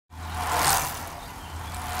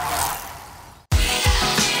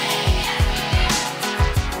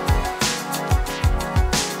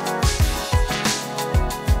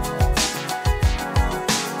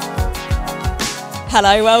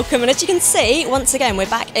Hello, welcome, and as you can see, once again we're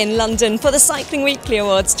back in London for the Cycling Weekly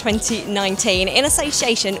Awards 2019 in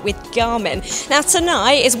association with Garmin. Now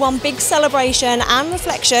tonight is one big celebration and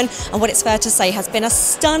reflection on what it's fair to say has been a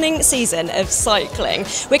stunning season of cycling.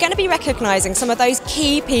 We're going to be recognising some of those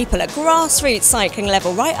key people at grassroots cycling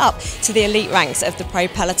level right up to the elite ranks of the pro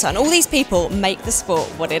peloton. All these people make the sport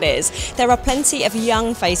what it is. There are plenty of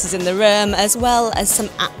young faces in the room as well as some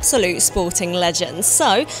absolute sporting legends.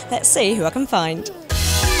 So let's see who I can find.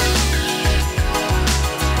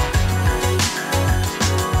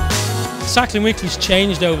 Cycling Weekly's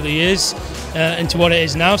changed over the years into what it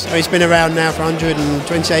is now. It's been around now for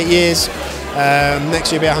 128 years.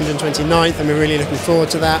 Next year will be 129th, and we're really looking forward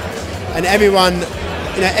to that. And everyone's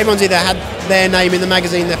either had their name in the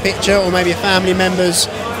magazine, their picture, or maybe a family member's,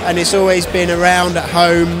 and it's always been around at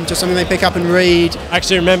home, just something they pick up and read. I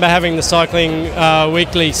actually remember having the Cycling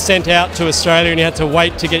Weekly sent out to Australia and you had to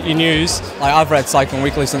wait to get your news. I've read Cycling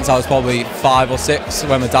Weekly since I was probably 5 or 6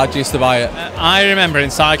 when my dad used to buy it. I remember in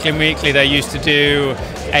Cycling Weekly they used to do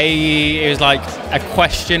it was like a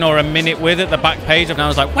question or a minute with at the back page, and I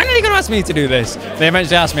was like, when are they going to ask me to do this? They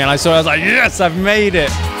eventually asked me and I was like, yes, I've made it.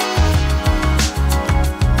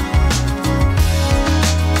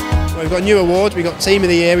 We've got new awards. We've got Team of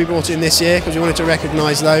the Year. We brought it in this year because we wanted to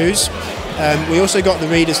recognise those. We also got the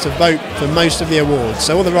readers to vote for most of the awards.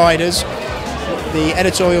 So all the riders, the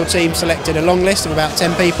editorial team selected a long list of about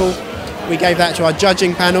 10 people. We gave that to our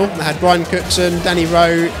judging panel that had Brian Cookson, Danny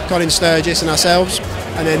Rowe, Colin Sturgis and ourselves.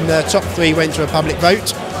 And then the top 3 went to a public vote.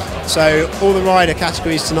 So all the rider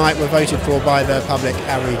categories tonight were voted for by the public,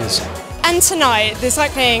 our readers. And tonight, the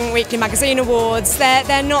Cycling Weekly Magazine Awards,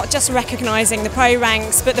 they're not just recognising the pro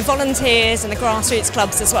ranks, but the volunteers and the grassroots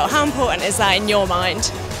clubs as well. How important is that in your mind?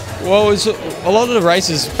 Well, it was a lot of the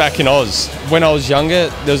races back in Oz. When I was younger,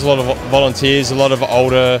 there was a lot of volunteers, a lot of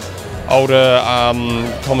older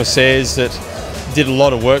commissaires that did a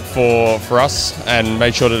lot of work for us and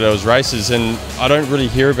made sure that there was races. And I don't really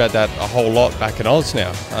hear about that a whole lot back in Oz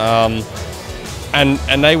now.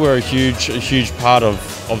 And they were a huge part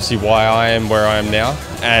of obviously why I am where I am now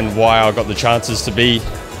and why I got the chances to be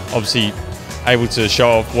obviously able to show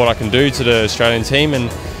off what I can do to the Australian team and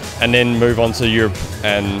then move on to Europe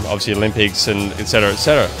and obviously Olympics and etc.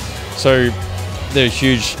 So they're a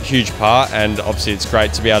huge part, and obviously it's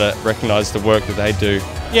great to be able to recognise the work that they do.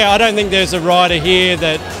 Yeah, I don't think there's a rider here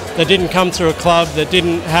that didn't come through a club, that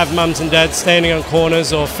didn't have mums and dads standing on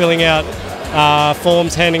corners or filling out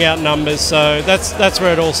forms, handing out numbers. So that's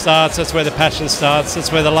where it all starts. That's where the passion starts.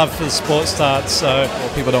 That's where the love for the sport starts. So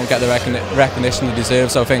people don't get the recognition they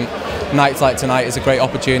deserve. So I think nights like tonight is a great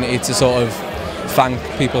opportunity to sort of thank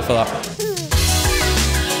people for that.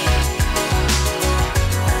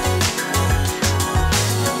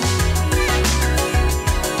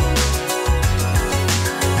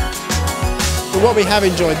 What we have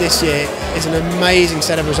enjoyed this year is an amazing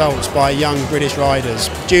set of results by young British riders,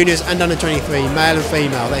 juniors and under 23, male and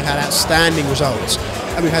female. They've had outstanding results,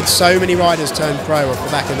 and we've had so many riders turn pro off the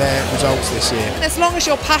back of their results this year. As long as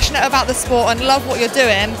you're passionate about the sport and love what you're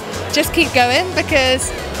doing, just keep going,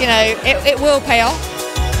 because it will pay off.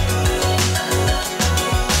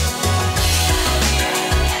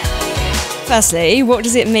 Firstly, what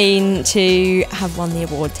does it mean to have won the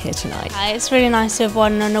award here tonight? It's really nice to have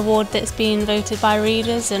won an award that's been voted by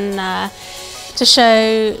readers, and to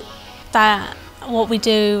show that what we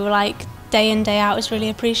do day in, day out is really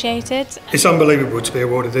appreciated. It's unbelievable to be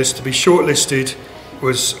awarded this. To be shortlisted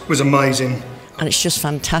was amazing. And it's just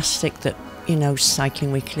fantastic that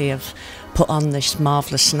Cycling Weekly have put on this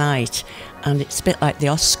marvellous night, and it's a bit like the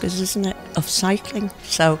Oscars, isn't it, of cycling?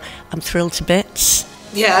 So I'm thrilled to bits.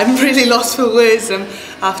 Yeah, I'm really lost for words.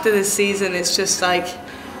 After this season, it's just like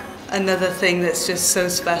another thing that's just so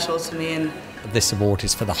special to me. And this award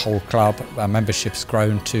is for the whole club. Our membership's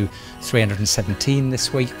grown to 317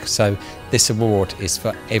 this week, so this award is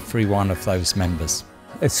for every one of those members.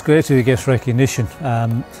 It's great to get recognition.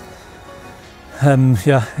 Yeah,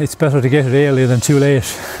 it's better to get it earlier than too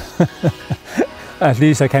late. At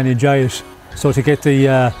least I can enjoy it. So to get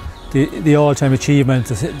the all-time achievement,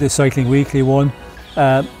 the Cycling Weekly one,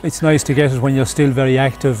 it's nice to get it when you're still very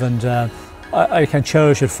active, and I can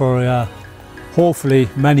cherish it for hopefully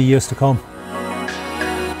many years to come.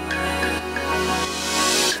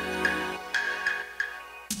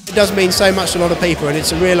 It does mean so much to a lot of people, and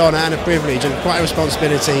it's a real honour and a privilege and quite a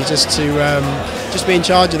responsibility just to be in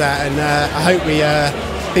charge of that, and I hope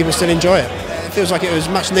people still enjoy it. It feels like it was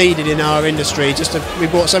much needed in our industry. We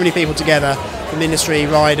brought so many people together from the industry,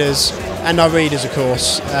 riders and our readers, of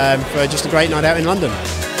course, for just a great night out in London.